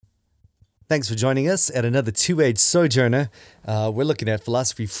Thanks for joining us at another Two-Age Sojourner. We're looking at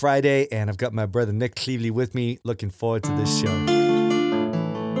Philosophy Friday, and I've got my brother Nick Cleveley with me. Looking forward to this show.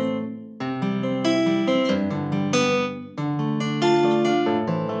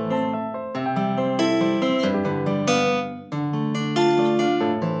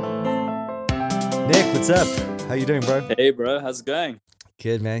 Nick, what's up? How you doing, bro? Hey, bro, how's it going?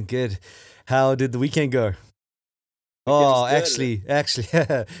 Good, man. Good. How did the weekend go? Weekend was Oh, good. actually,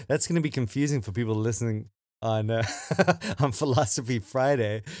 that's going to be confusing for people listening on on Philosophy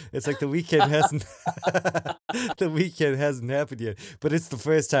Friday. It's like the weekend hasn't the weekend hasn't happened yet, but it's the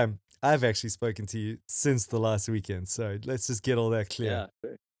first time I've actually spoken to you since the last weekend. So let's just get all that clear. Yeah,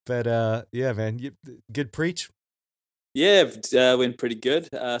 sure. But yeah, man, good preach. Yeah, went pretty good.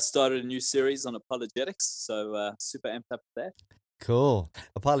 Started a new series on apologetics, so super amped up for that. Cool.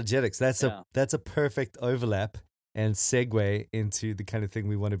 Apologetics. Yeah, That's a perfect overlap and segue into the kind of thing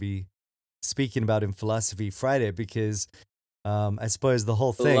we want to be speaking about in Philosophy Friday because I suppose the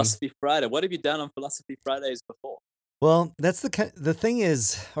whole thing. Philosophy Friday. What have you done on Philosophy Fridays before? Well, that's the thing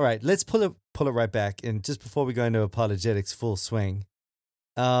is, all right, let's pull it right back. And just before we go into apologetics full swing,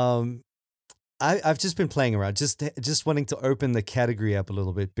 um, I've just been playing around, just wanting to open the category up a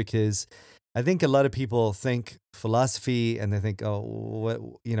little bit because I think a lot of people think philosophy and they think, oh,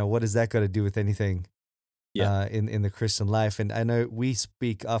 what has that got to do with anything Yeah. in the Christian life? And I know we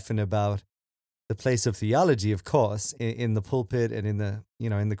speak often about the place of theology, of course, in the pulpit and in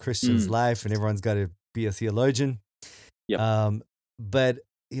the Christian's Mm, life, and everyone's got to be a theologian. yep. Um, but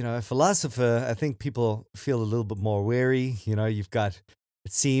a philosopher, I think people feel a little bit more wary.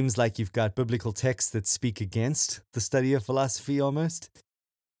 It seems like you've got biblical texts that speak against the study of philosophy almost.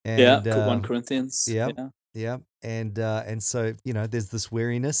 Yeah, And 1 Corinthians. yeah, Yeah. yeah, and so there's this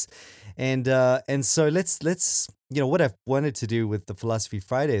wariness, and so let's what I've wanted to do with the Philosophy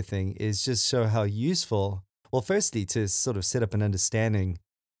Friday thing is just show how useful. Well, firstly, to sort of set up an understanding,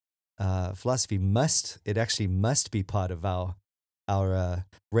 philosophy actually must be part of our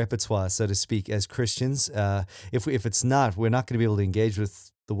repertoire, so to speak, as Christians. If it's not, we're not going to be able to engage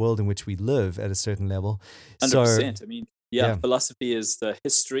with the world in which we live at a certain level. So 100%. I mean, yeah, yeah, philosophy is the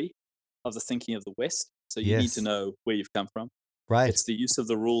history of the thinking of the West. So you need to yes, know where you've come from. right, It's the use of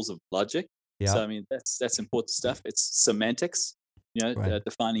the rules of logic. yeah, So I mean, that's important stuff. It's semantics, right,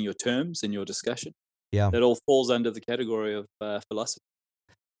 defining your terms in your discussion. yeah. That all falls under the category of philosophy.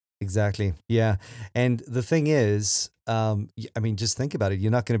 Exactly. Yeah. And the thing is, I mean, just think about it.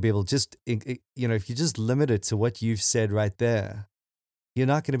 You're not going to be able to if you just limit it to what you've said right there, you're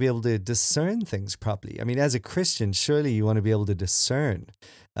not going to be able to discern things properly. I mean, as a Christian, surely you want to be able to discern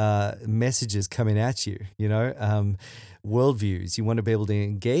messages coming at you, worldviews. You want to be able to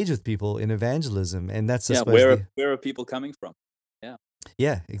engage with people in evangelism. And that's, I Yeah, suppose, where are people coming from? Yeah,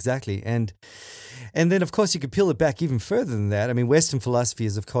 yeah, exactly. And then of course you could peel it back even further than that. I mean, Western philosophy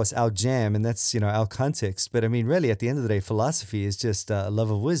is of course our jam and that's, our context. But I mean, really at the end of the day, philosophy is just a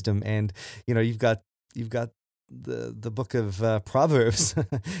love of wisdom. And, you've got the book of Proverbs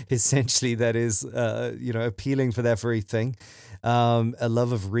essentially that is, appealing for that very thing. A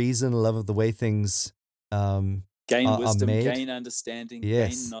love of reason, a love of the way things gain are wisdom, made. gain understanding, gain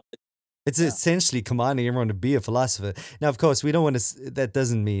Yes. knowledge. It's Yeah, essentially commanding everyone to be a philosopher. Now, of course, we don't want to. That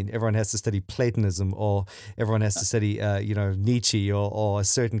doesn't mean everyone has to study Platonism or everyone has uh, to study, Nietzsche or a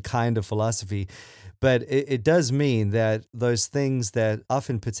certain kind of philosophy. But it does mean that those things that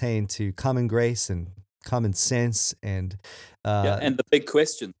often pertain to common grace and common sense and yeah. uh, And the big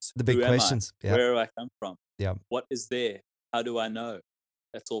questions: the big Who am I? questions. Yeah, Where do I come from? yeah. What is there? How do I know?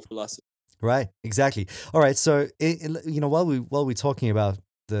 That's all philosophy. Right, exactly. All right, so while we're talking about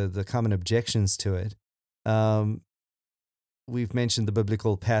the common objections to it, um, we've mentioned the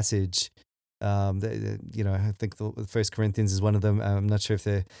biblical passage. I think the First Corinthians is one of them. I'm not sure if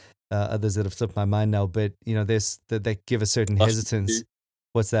there are others that have slipped my mind now, but there's that they give a certain Colossians 2, hesitance.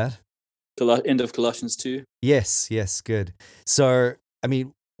 What's that? end of Colossians 2. Yes, yes, good. So, I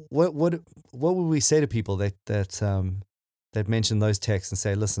mean, what would we say to people that mention those texts and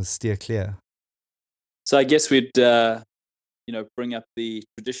say, listen, steer clear? So I guess we'd bring up the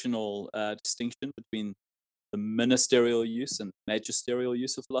traditional distinction between the ministerial use and magisterial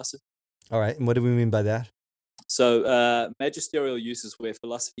use of philosophy. All right, and what do we mean by that? So magisterial use is where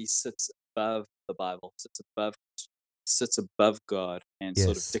philosophy sits above the Bible, sits above God, and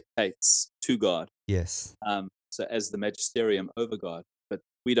sort of Yes, dictates to God. yes, So as the magisterium over God, but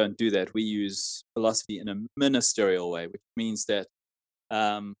we don't do that. We use philosophy in a ministerial way, which means that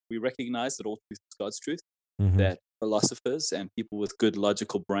we recognize that all truth is God's truth, mm-hmm. that philosophers and people with good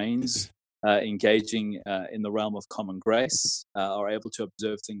logical brains engaging in the realm of common grace are able to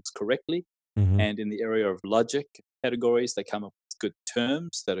observe things correctly Mm-hmm. And in the area of logic categories, they come up with good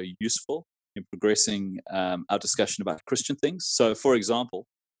terms that are useful in progressing our discussion about Christian things. So, for example,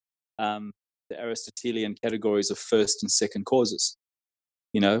 the Aristotelian categories of first and second causes.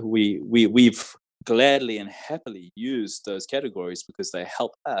 We've gladly and happily used those categories because they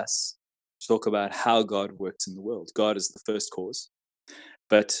help us talk about how God works in the world. God is the first cause,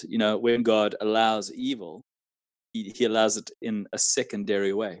 but when God allows evil, he allows it in a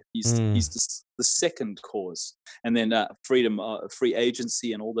secondary way. He's the second cause, and then freedom, free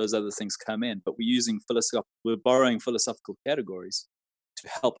agency, and all those other things come in. But we're borrowing philosophical categories to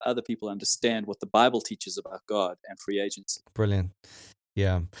help other people understand what the Bible teaches about God and free agency. Brilliant.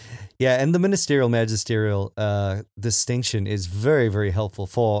 Yeah. Yeah. And the ministerial magisterial distinction is very, very helpful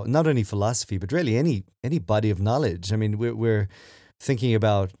for not only philosophy, but really any body of knowledge. I mean, we're thinking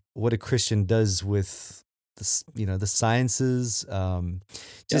about what a Christian does with the sciences. We're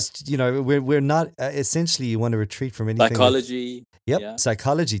not essentially, you want to retreat from anything. Psychology. Yep.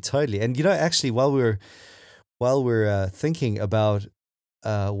 Psychology. Totally. And, actually, while we're thinking about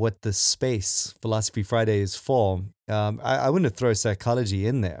what the space Philosophy Friday is for, I want to throw psychology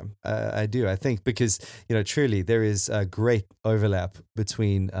in there. I do. I think because, truly there is a great overlap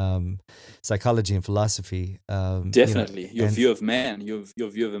between psychology and philosophy. Definitely. Your view of man, your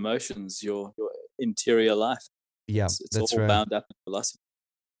view of emotions, your interior life. Yeah, it's all bound up in philosophy.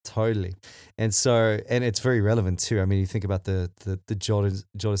 Totally. And it's very relevant too. I mean, you think about the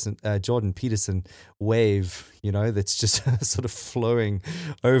Jordan Peterson wave, that's just sort of flowing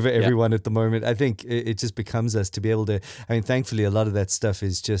over everyone at the moment. I think it just becomes us to be able to, I mean, thankfully a lot of that stuff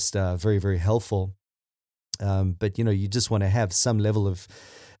is just very, very helpful. But you just want to have some level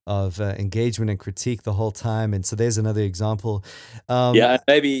of engagement and critique the whole time. And so there's another example. And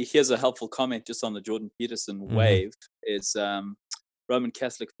maybe here's a helpful comment just on the Jordan Peterson wave is Roman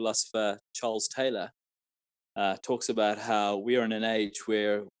Catholic philosopher Charles Taylor talks about how we are in an age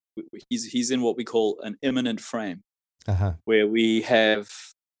where he's in what we call an immanent frame, where we have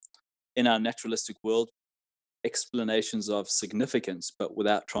in our naturalistic world explanations of significance, but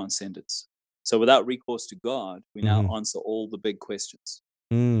without transcendence. So without recourse to God, we now answer all the big questions.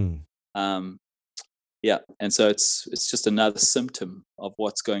 And so it's just another symptom of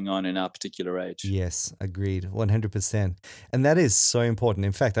what's going on in our particular age. Yes, agreed, 100%. And that is so important.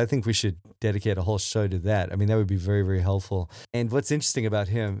 In fact, I think we should dedicate a whole show to that. I mean, that would be very, very helpful. And what's interesting about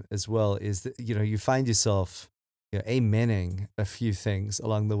him as well is that, you find yourself amening a few things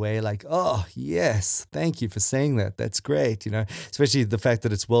along the way, like, oh, yes, thank you for saying that. That's great, especially the fact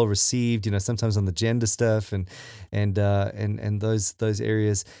that it's well received, sometimes on the gender stuff and those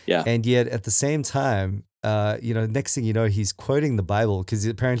areas. Yeah. And yet at the same time, next thing you know, he's quoting the Bible because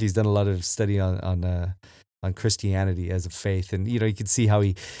apparently he's done a lot of study on Christianity as a faith. And, you can see how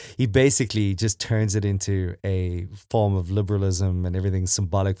he basically just turns it into a form of liberalism and everything's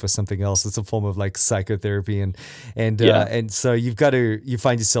symbolic for something else. It's a form of like psychotherapy. And so you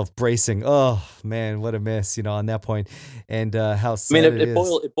find yourself bracing, oh man, what a mess, on that point. And how sad it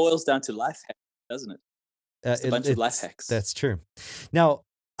boils down to life hacks, doesn't it? It's a bunch of life hacks. That's true. Now,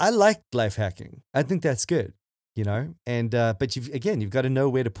 I like life hacking. I think that's good, and but you've got to know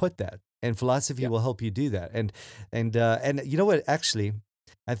where to put that. And philosophy will help you do that. And you know what? Actually,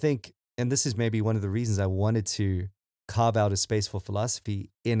 I think, and this is maybe one of the reasons I wanted to carve out a space for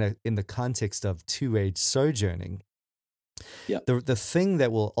philosophy in the context of two-age sojourning. Yeah. The thing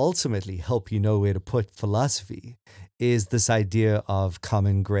that will ultimately help you know where to put philosophy is this idea of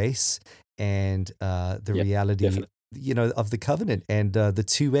common grace and the reality. Definitely. Of the covenant and the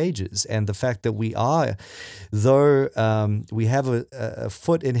two ages, and the fact that we are, though we have a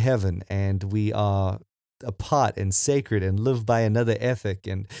foot in heaven and we are apart and sacred and live by another ethic,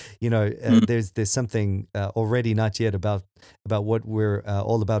 and there's something already not yet about what we're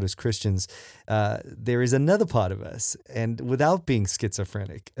all about as Christians. There is another part of us, and without being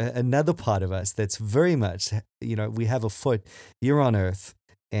schizophrenic, another part of us that's very much, we have a foot here on earth.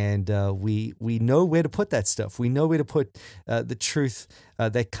 And we know where to put that stuff. We know where to put the truth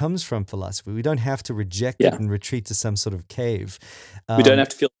that comes from philosophy. We don't have to reject it and retreat to some sort of cave. We don't have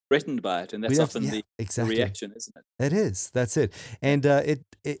to feel threatened by it, and that's often the exactly. reaction, isn't it? It is. That's it. And it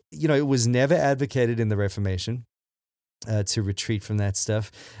was never advocated in the Reformation to retreat from that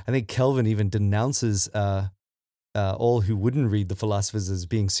stuff. I think Calvin even denounces all who wouldn't read the philosophers as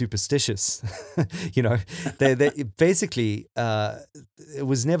being superstitious. They basically, it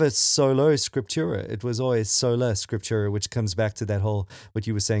was never solo scriptura. It was always sola scriptura, which comes back to that whole, what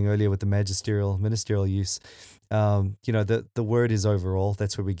you were saying earlier with the ministerial use. The word is overall.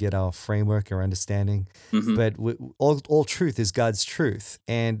 That's where we get our framework, our understanding. Hmm. But all truth is God's truth,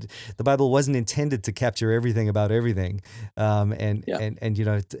 and the Bible wasn't intended to capture everything about everything. Yeah. And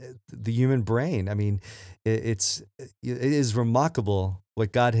the human brain. I mean, it is remarkable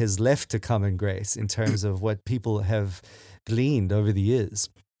what God has left to common grace in terms of what people have gleaned over the years,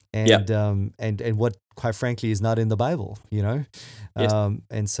 Yeah. and what, quite frankly, is not in the Bible. Yes.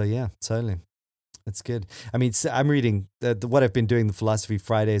 And so yeah, totally. That's good. I mean, I'm reading what I've been doing the Philosophy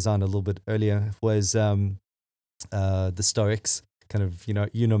Fridays on a little bit earlier was the Stoics. Kind of,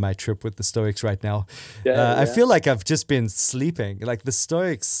 my trip with the Stoics right now. Yeah. I Yeah. feel like I've just been sleeping. Like the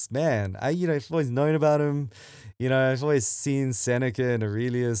Stoics, man. I've always known about them. I've always seen Seneca and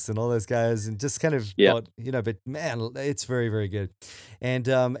Aurelius and all those guys, and just kind of Yeah. thought, but man, it's very, very good, and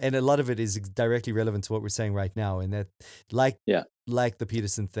a lot of it is directly relevant to what we're saying right now, and that, like Yeah. like the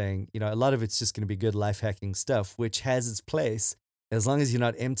Peterson thing, a lot of it's just going to be good life hacking stuff, which has its place as long as you're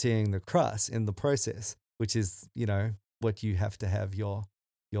not emptying the cross in the process, which is, what you have to have your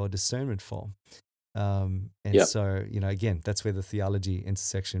discernment for. And Yeah. so, again, that's where the theology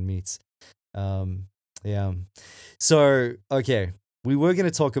intersection meets. Yeah. So, okay, we were going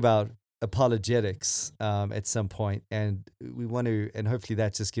to talk about apologetics at some point, and we want to, and hopefully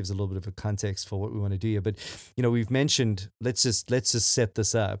that just gives a little bit of a context for what we want to do here. But we've mentioned, let's just set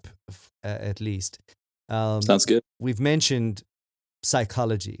this up at least. Sounds good. We've mentioned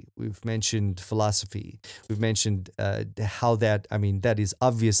psychology, we've mentioned philosophy, we've mentioned how that is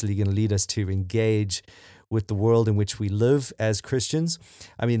obviously going to lead us to engage with the world in which we live as Christians.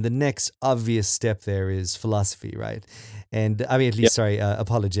 I mean, the next obvious step there is philosophy, right? And I mean, at least, sorry,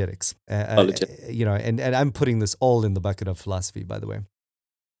 apologetics. Apologetic. And I'm putting this all in the bucket of philosophy, by the way.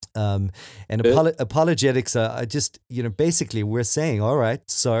 And Good. apologetics are just, basically we're saying, all right,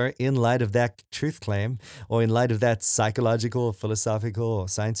 so in light of that truth claim, or in light of that psychological, philosophical, or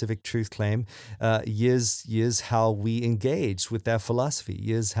scientific truth claim, here's how we engage with that philosophy.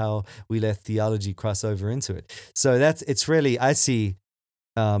 Here's how we let theology cross over into it. So it's really, I see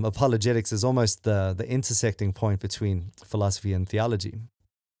apologetics as almost the intersecting point between philosophy and theology.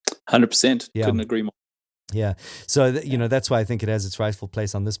 100%. Yeah. Couldn't agree more. Yeah. So, that's why I think it has its rightful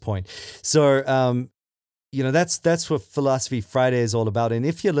place on this point. So, that's what Philosophy Friday is all about. And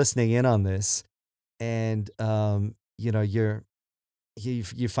if you're listening in on this and, you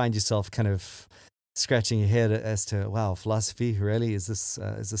find yourself kind of scratching your head as to, wow, philosophy, really? Is this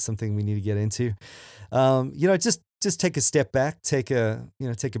something we need to get into? Just take a step back, take a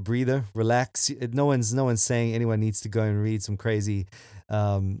breather, relax. No one's saying anyone needs to go and read some crazy,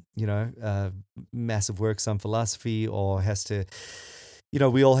 massive works on philosophy, or has to,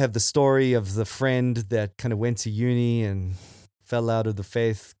 we all have the story of the friend that kind of went to uni and fell out of the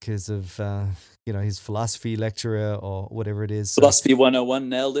faith because of, his philosophy lecturer or whatever it is. So, Philosophy 101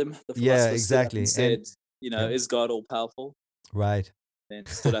 nailed him. The yeah, philosopher exactly. stood up and said, Yeah. is God all powerful? Right. Then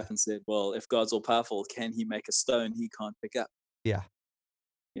stood up and said, well, if God's all powerful, can he make a stone he can't pick up? Yeah.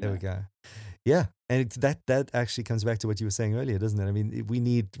 You There know? we go. Yeah, and that actually comes back to what you were saying earlier, doesn't it? I mean, we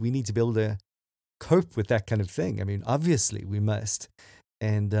need to be able to cope with that kind of thing. I mean, obviously we must,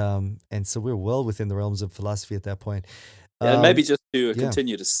 and so we're well within the realms of philosophy at that point. And maybe just to yeah.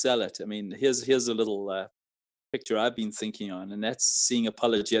 continue to sell it. I mean, here's a little picture I've been thinking on, and that's seeing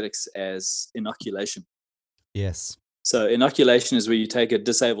apologetics as inoculation. Yes. So inoculation is where you take a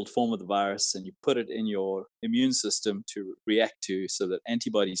disabled form of the virus and you put it in your immune system to react to, so that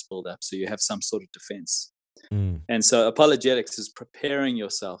antibodies build up, so you have some sort of defense. Mm. And so apologetics is preparing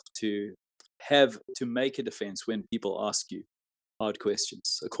yourself to make a defense when people ask you hard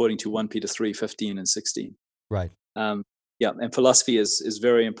questions, according to 1 Peter 3:15 and 16. Right. Yeah, and philosophy is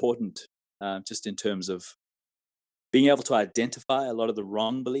very important, just in terms of being able to identify a lot of the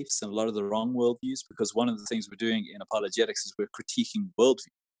wrong beliefs and a lot of the wrong worldviews, because one of the things we're doing in apologetics is we're critiquing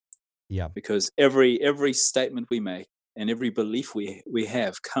worldview. Yeah. Because every statement we make and every belief we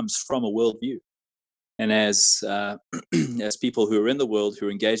have comes from a worldview. And as as people who are in the world, who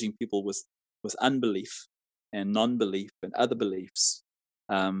are engaging people with unbelief and non-belief and other beliefs,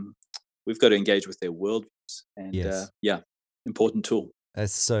 we've got to engage with their worldviews. And Yes. important tool.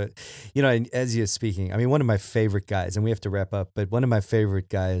 So, and as you're speaking, I mean, one of my favorite guys, and we have to wrap up, but one of my favorite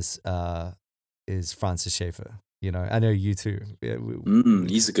guys is Francis Schaeffer. I know you too. Yeah,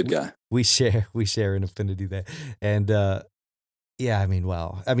 He's a good guy. We share an affinity there, and yeah, I mean,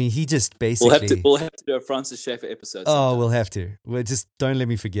 wow. I mean, he just basically We'll have to do a Francis Schaeffer episode. Oh, sometime. we'll have to. Well, just don't let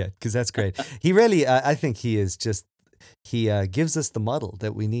me forget, because that's great. He really, I think he is just he gives us the model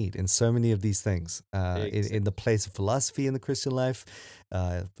that we need in so many of these things, in the place of philosophy in the Christian life,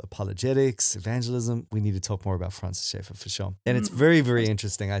 apologetics, evangelism. We need to talk more about Francis Schaeffer for sure. And it's very, very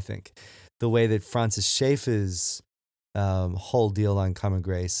interesting, I think, the way that Francis Schaeffer's whole deal on common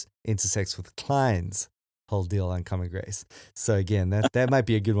grace intersects with Klein's whole deal on common grace. So again, that might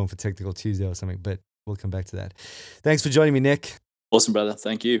be a good one for Technical Tuesday or something, but we'll come back to that. Thanks for joining me, Nick. Awesome, brother.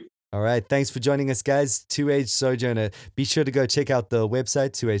 Thank you. All right. Thanks for joining us, guys. Two-Age Sojourner. Be sure to go check out the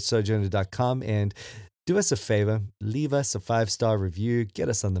website, twoagesojourner.com, and do us a favor. Leave us a 5-star review. Get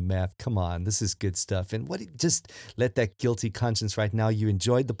us on the map. Come on. This is good stuff. And just let that guilty conscience right now. You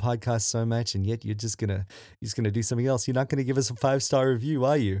enjoyed the podcast so much, and yet you're just gonna do something else. You're not gonna give us a 5-star review,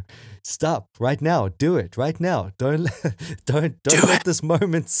 are you? Stop right now. Do it right now. Don't let this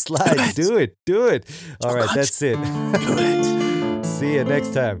moment slide. Do it. All right. That's it. Do it. See you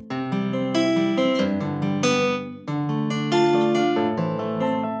next time.